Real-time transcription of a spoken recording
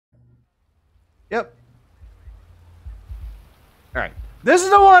Yep. All right. This is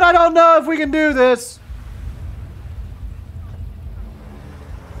the one I don't know if we can do this.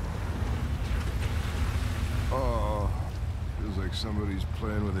 Oh, feels like somebody's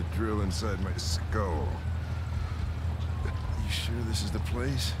playing with a drill inside my skull. You sure this is the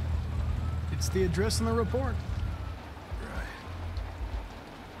place? It's the address in the report.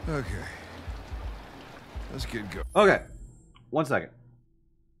 Right. Okay. Let's get going. Okay. 1 second.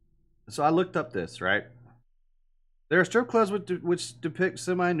 So I looked up this, right? There are strip clubs which depict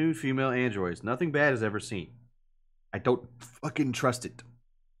semi-nude female androids. Nothing bad is ever seen. I don't fucking trust it.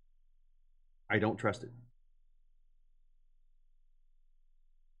 I don't trust it.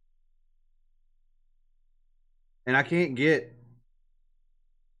 And I can't get...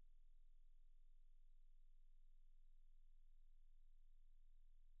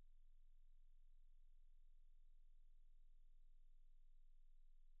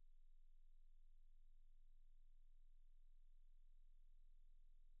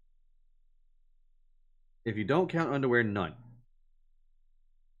 If you don't count underwear, none.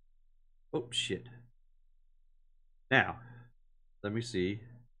 Oh, shit. Now, let me see.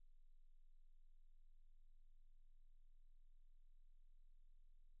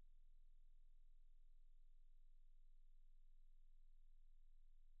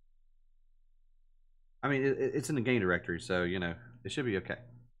 I mean, it's in the game directory, so, you know, it should be okay.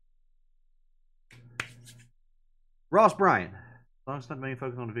 Ross Bryan. As long as it's not main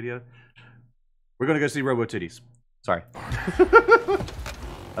focus on the video. We're going to go see Robo Titties. Sorry.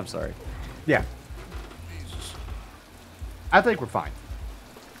 I'm sorry. Yeah. Jesus. I think we're fine.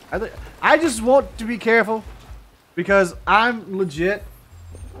 I just want to be careful because I'm legit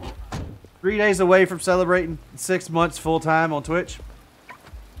 3 days away from celebrating 6 months full time on Twitch.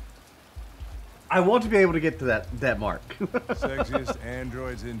 I want to be able to get to that mark. Sexiest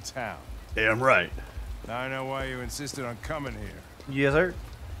androids in town. Damn right. Now I know why you insisted on coming here. Yes, sir.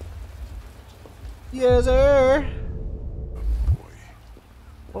 Yes, sir. Oh, boy.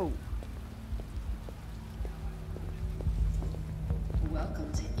 Whoa.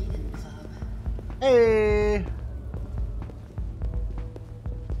 Welcome to Eden Club. Hey.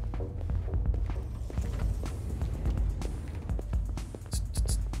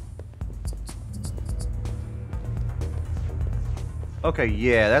 Okay,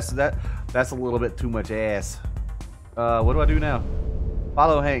 yeah, that's a little bit too much ass. What do I do now?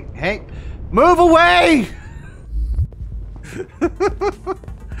 Follow Hank. Hank, move away!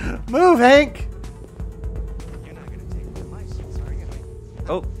 Move, Hank! You're not gonna take my license, are you?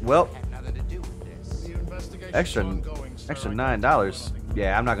 Oh, well, Had nothing to do with this. The investigation's extra ongoing, sir. extra I $9. can't tell you nothing.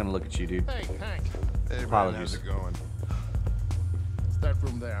 Yeah, I'm not gonna look at you, dude. Hey, Hank. Hey, man, Apologies. how's it going? It's that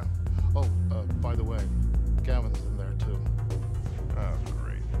room there. Oh, by the way, Gavin's in there too. Oh,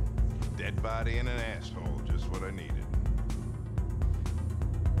 great. Dead body and an asshole. Just what I needed.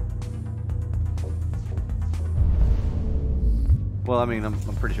 Well, I mean, I'm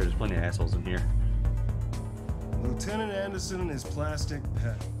pretty sure there's plenty of assholes in here. Lieutenant Anderson and his plastic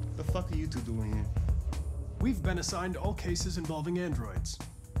pet. What the fuck are you two doing here? We've been assigned all cases involving androids.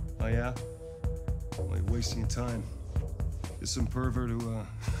 Oh, yeah? Well, you're wasting your time. There's some pervert who,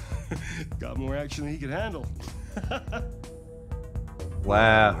 got more action than he could handle.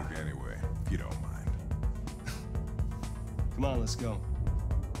 Wow. Look anyway, if you don't mind. Come on, let's go.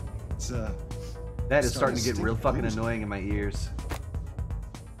 It's, That is starting starting to to get stink real of fucking booze. annoying in my ears.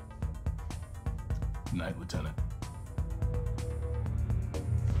 Night, Lieutenant.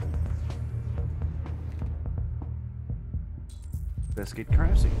 Investigate the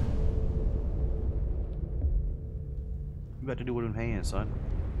crime scene. You about to do with them hands, son?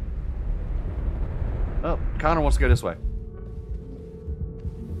 Oh, Connor wants to go this way.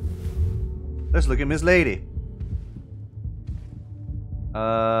 Let's look at Miss Lady.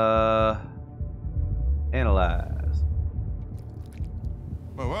 Analyze.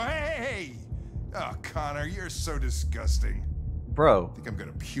 Oh, hey! Oh, Connor, you're so disgusting. Bro, I think I'm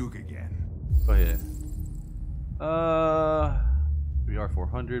gonna puke again. go ahead. VR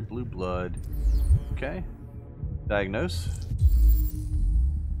 400, blue blood. Okay. Diagnose.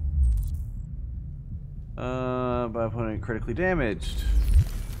 By opponent critically damaged.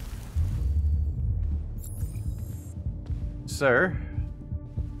 Sir.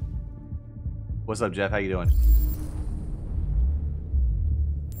 What's up, Jeff? How you doing?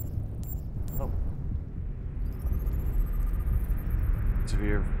 Oh.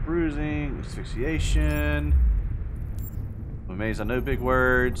 Severe bruising, asphyxiation. I'm amazed I know big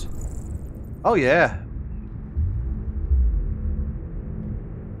words. Oh yeah.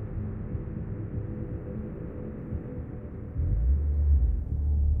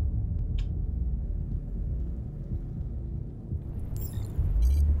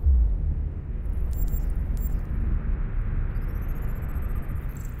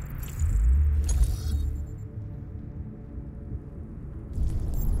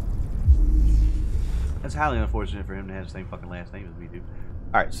 That's highly unfortunate for him to have the same fucking last name as we do.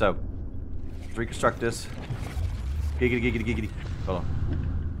 Alright, so let's reconstruct this. Giggity, giggity, giggity. Hold on.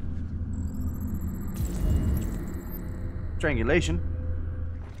 Strangulation.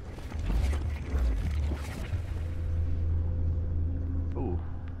 Ooh.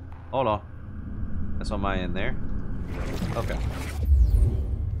 Hold on. That's on my end there. Okay.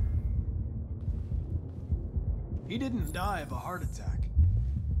 He didn't die of a heart attack.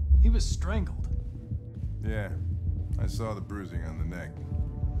 He was strangled. Yeah, I saw the bruising on the neck.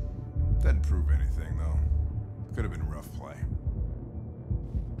 Doesn't prove anything, though. Could have been rough play.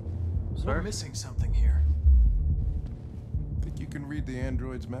 We're Sir? missing something here. Think you can read the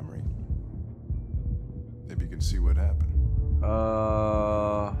android's memory? Maybe you can see what happened.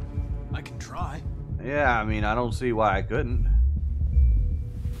 I can try. Yeah, I mean, I don't see why I couldn't.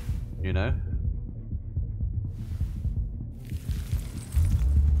 You know?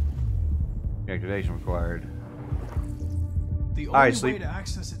 Activation required. The only Alright, way sleep. to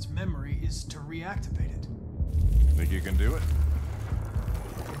access its memory is to reactivate it. Think you can do it?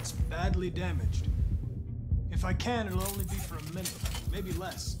 It's badly damaged. If I can, it'll only be for a minute, maybe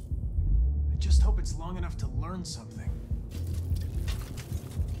less. I just hope it's long enough to learn something.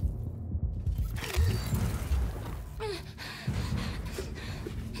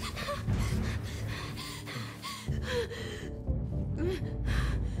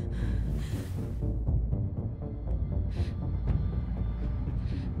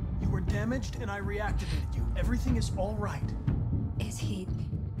 You were damaged and I reactivated you. Everything is all right. Is he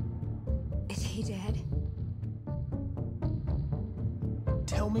dead?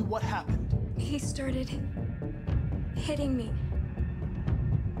 Tell me what happened. He started hitting me.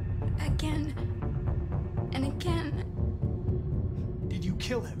 Again. And again. Did you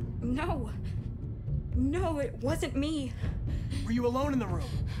kill him? No. No, it wasn't me. Were you alone in the room?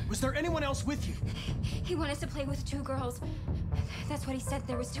 Was there anyone else with you? He wanted to play with 2 girls. That's what he said.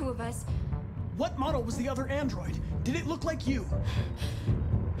 There was 2 of us. What model was the other android? Did it look like you?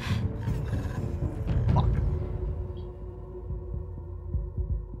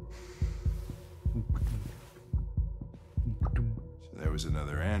 So there was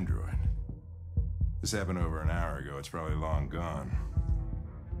another android. This happened over an hour ago. It's probably long gone.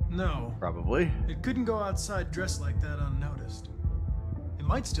 No. Probably. It couldn't go outside dressed like that unnoticed. It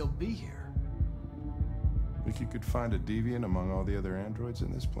might still be here. Think you could find a deviant among all the other androids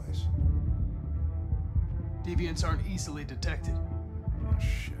in this place? Deviants aren't easily detected. Oh,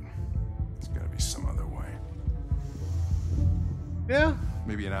 shit. There's gotta be some other way. Yeah.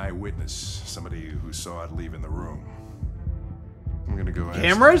 Maybe an eyewitness, somebody who saw it leaving the room. I'm gonna go ask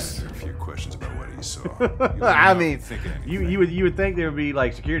Cameras? the manager a few questions about what he saw. You let me I know if mean, you think of you anything. would think there would be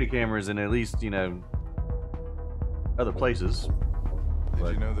like security cameras in at least, you know, other places. Did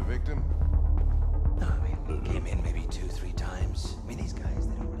you know the victim? No, I mean, he came in maybe 2-3 times. I mean, these guys,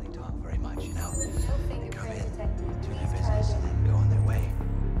 they don't really talk very much, you know? They come in, do their business, and then go on their way.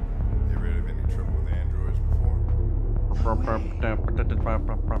 You ever had any trouble with androids before?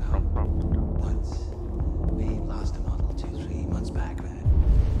 Once. We lost a model 2-3 months back, man.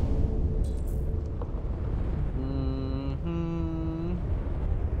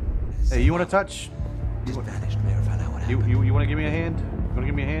 Hey, you want to touch? Just vanished. Never found out what happened. You want to give me a hand? You want to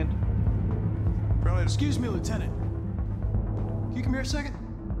give me a hand? Probably just Excuse me, Lieutenant. Can you come here a second?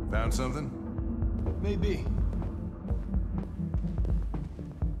 found something? Maybe.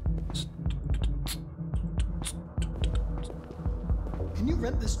 Can you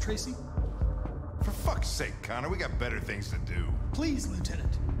rent this, Tracy? For fuck's sake, Connor, we got better things to do. Please,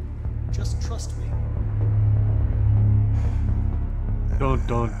 Lieutenant. Just trust me. Dun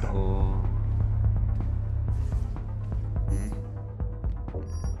dun dun.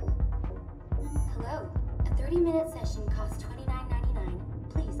 Hello. A 30-minute session costs $29.99.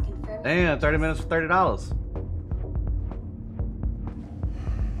 Please confirm. Damn, 30 minutes for $30.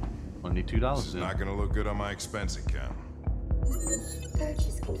 Only $2. This is not gonna look good on my expense account.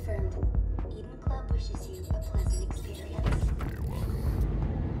 Purchase confirmed. Eden Club wishes you a pleasant experience. You're welcome.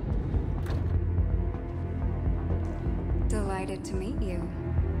 Delighted to meet you.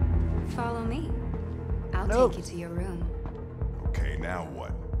 Follow me. I'll Nope. take you to your room. Okay, now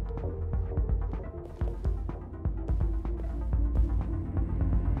what?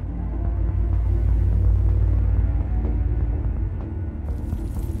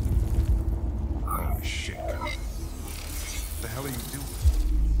 Holy shit, Connor. What the hell are you doing?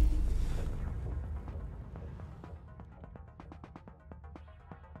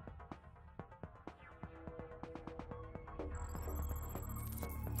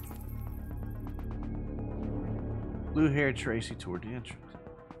 Blue-haired Tracy toward the entrance.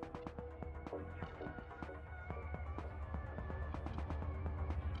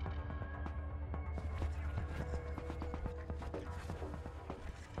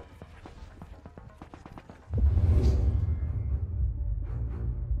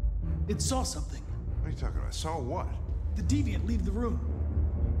 It saw something. What are you talking about? Saw what? The deviant leave the room.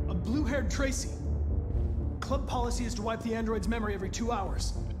 A blue-haired Tracy. Club policy is to wipe the android's memory every 2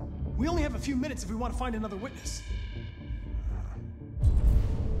 hours. We only have a few minutes if we want to find another witness.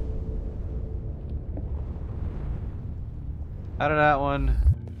 Out of that one.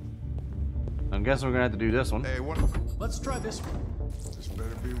 I'm guessing we're gonna have to do this one. Hey, what? Let's try this one. This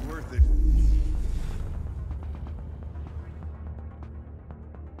better be worth it.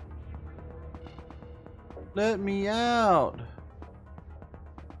 Let me out.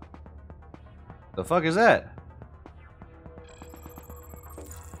 The fuck is that?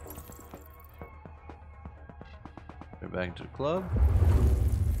 Get back into the club.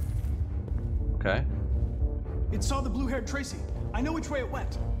 Okay. It saw the blue-haired Tracy. I know which way it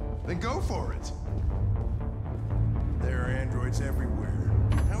went. Then go for it. There are androids everywhere.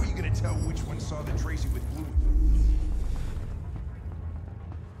 How are you gonna tell which one saw the Tracy with blue?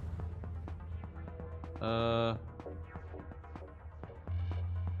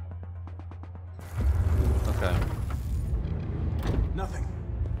 Okay. Nothing.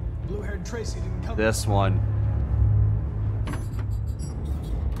 Blue-haired Tracy didn't come. This one.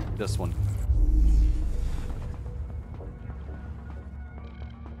 This one.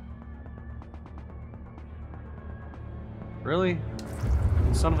 Really?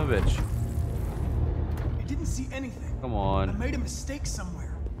 Son of a bitch. I didn't see anything. Come I on. made a mistake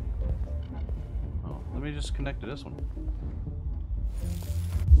somewhere. Oh, let me just connect to this one.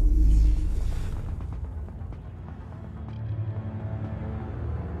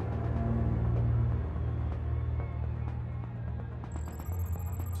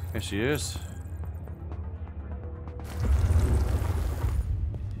 There she is.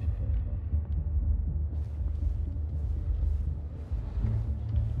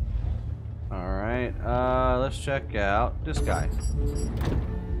 Alright, let's check out this guy.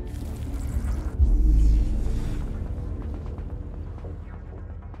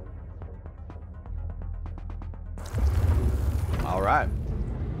 Alright.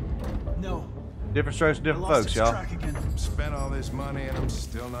 No. Different strokes, I different lost folks, its y'all. track again. Spent all this money and I'm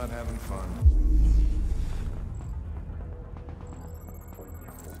still not having fun.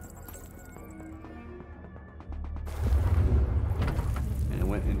 And it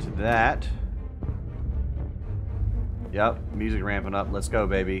went into that. Yep, music ramping up. Let's go,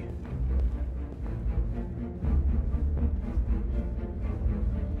 baby.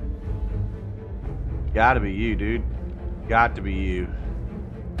 Gotta be you, dude. Got to be you.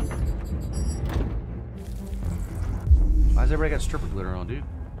 Why's everybody got stripper glitter on, dude?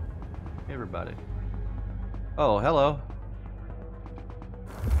 Everybody. Oh, hello.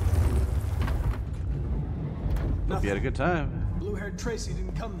 Hope you had a good time. Blue-haired Tracy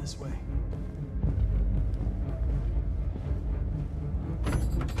didn't come this way.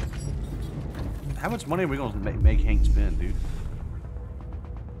 How much money are we gonna make Hank spend, dude?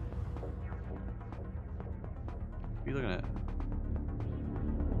 What are you looking at?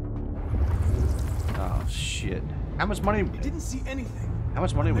 Oh shit! How much money? I didn't see anything. How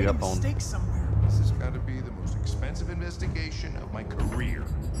much money are we Made a up on? mistake somewhere. This has got to be the most expensive investigation of my career.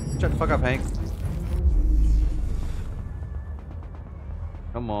 Shut the fuck up, Hank.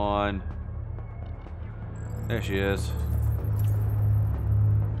 Come on. There she is.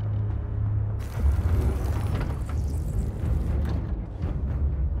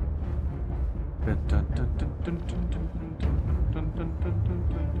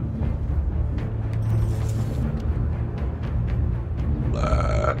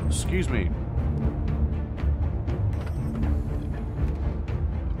 Excuse me.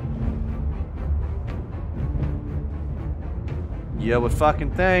 You would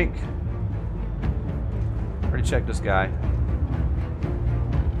fucking think. Already checked this guy.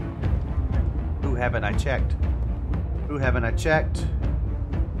 Who haven't I checked? Who haven't I checked?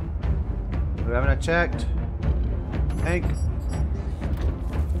 Who haven't I checked? Hank.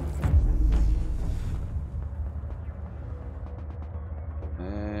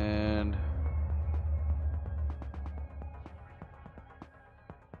 And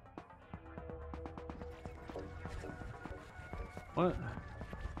what?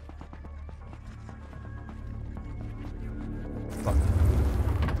 Fuck.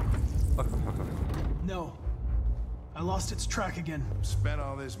 Fuck. No. I lost its track again. Spent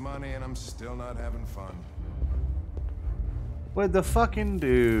all this money and I'm still not having fun. With the fucking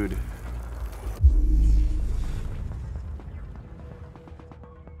dude.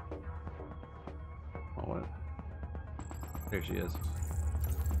 Oh, what? There she is.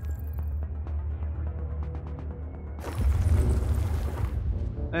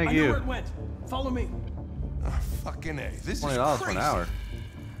 Thank I know you. where it went. Follow me. Oh, fucking A. This is $20 for crazy. an hour.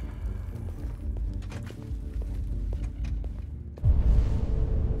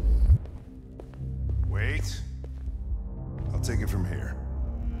 Wait. I'll take it from here.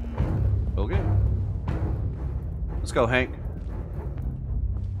 Okay. Let's go, Hank.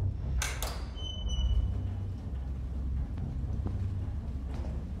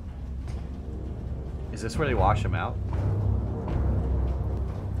 Is this where they wash him out?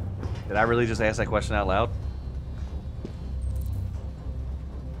 Did I really just ask that question out loud?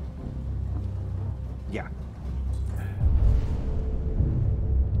 Yeah.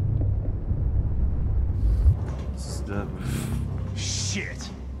 Shit!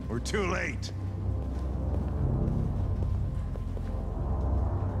 We're too late.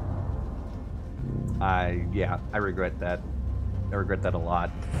 Yeah, I regret that. I regret that a lot.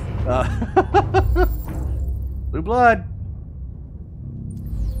 Blue blood.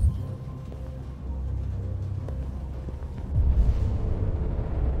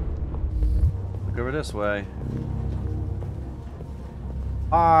 Look over this way.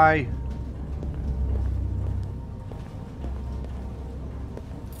 Hi.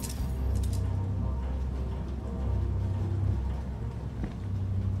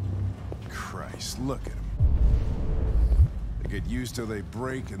 Christ, look at them. They get used till they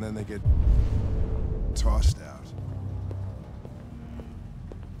break, and then they get tossed out.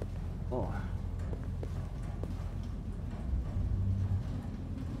 Oh.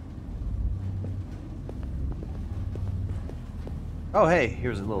 Oh, hey,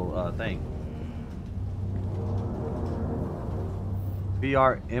 here's a little thing.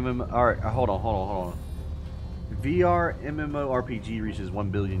 VR MMO. Hold on. VR MMORPG reaches 1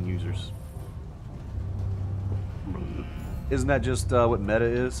 billion users. Isn't that just what meta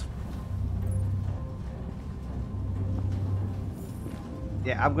is?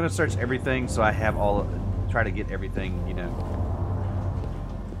 Yeah, I'm gonna search everything so I have all. Try to get everything, you know.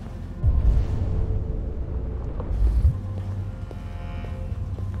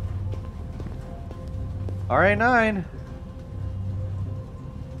 RA9.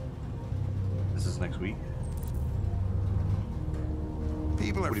 This is next week.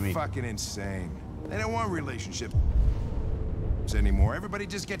 People are fucking insane. They don't want relationships anymore. Everybody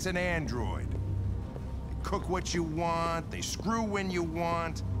just gets an android. They cook what you want, they screw when you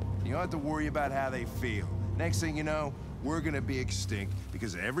want. You don't have to worry about how they feel. Next thing you know, we're gonna be extinct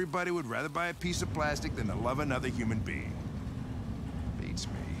because everybody would rather buy a piece of plastic than to love another human being. Beats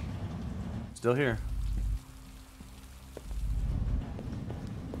me. Still here.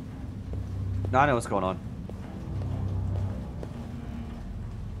 No, I know what's going on.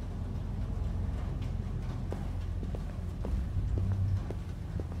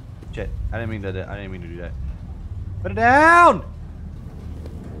 Shit, I didn't mean to do that. Put it down!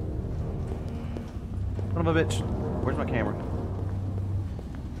 Son of a bitch. Where's my camera?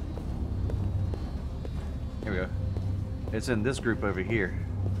 Here we go. It's in this group over here.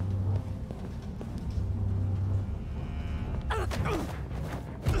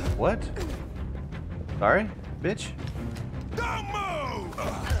 What? Sorry, bitch. Don't move!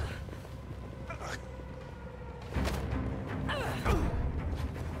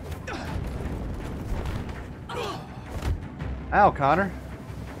 Ow, Connor.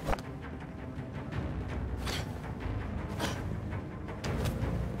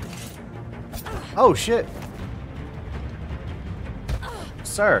 Oh, shit.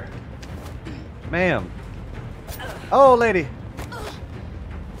 Sir. Ma'am. Oh, lady.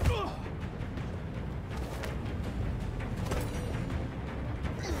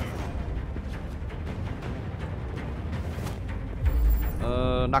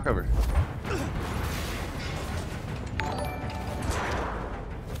 Knock over.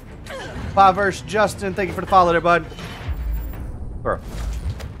 Fiverse Justin, thank you for the follow there, bud. Bro.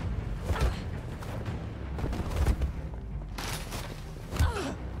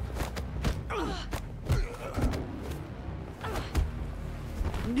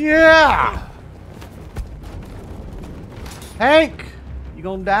 Yeah! Hank! You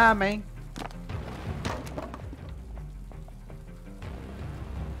gonna die, man.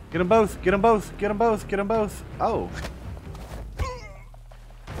 Get them both, get them both, get them both, get them both. Oh.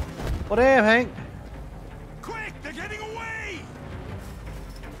 Well, damn, Hank. Quick, they're getting away!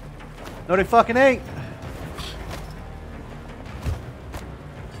 No, they fucking ain't.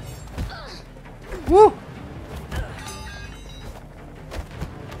 Woo!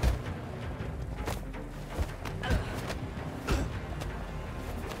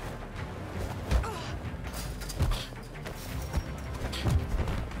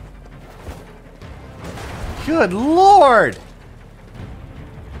 Good Lord!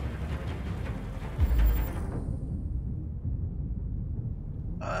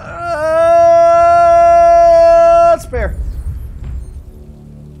 Spare.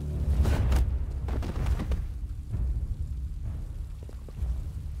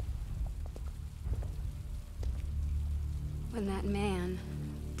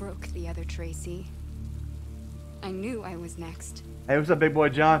 broke the other Tracy. I knew I was next. Hey, what's up, big boy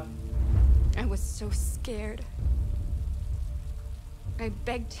John? I was so scared. I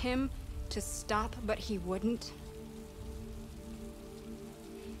begged him to stop, but he wouldn't.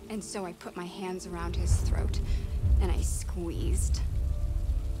 And so I put my hands around his throat, and I squeezed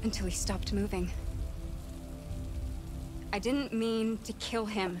until he stopped moving. I didn't mean to kill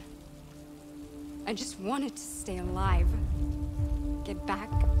him. I just wanted to stay alive. Get back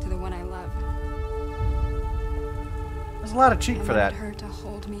to the one I love. There's a lot of cheek for that. I wanted her to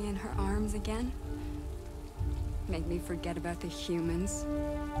hold me in her arms again. Make me forget about the humans.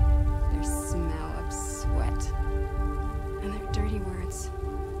 Their smell of sweat. And their dirty words.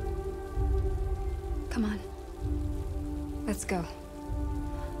 Come on. Let's go.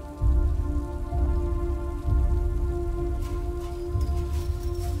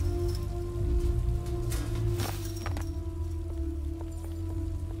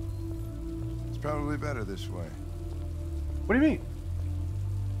 It's probably better this way. What do you mean?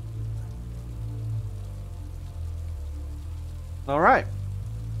 All right.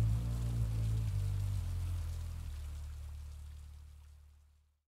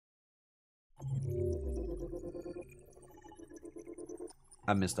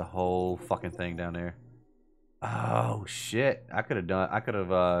 I missed a whole fucking thing down there. Oh shit! I could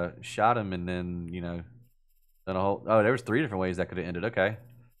have shot him and then, you know, done a whole. Oh, there was 3 different ways that could have ended. Okay,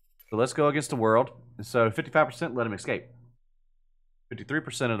 so let's go against the world. So 55% let him escape.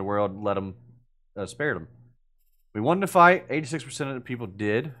 53% of the world let him spared him. We won the fight. 86% of the people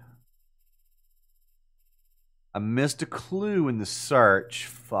did. I missed a clue in the search.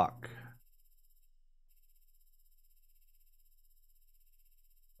 Fuck.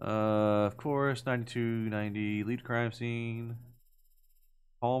 Of course, 92, 90. Lead crime scene.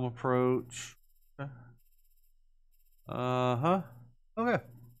 Calm approach. Uh-huh. Okay.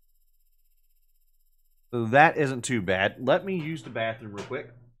 So that isn't too bad. Let me use the bathroom real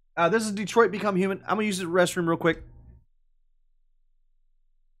quick. This is Detroit Become Human. I'm going to use the restroom real quick.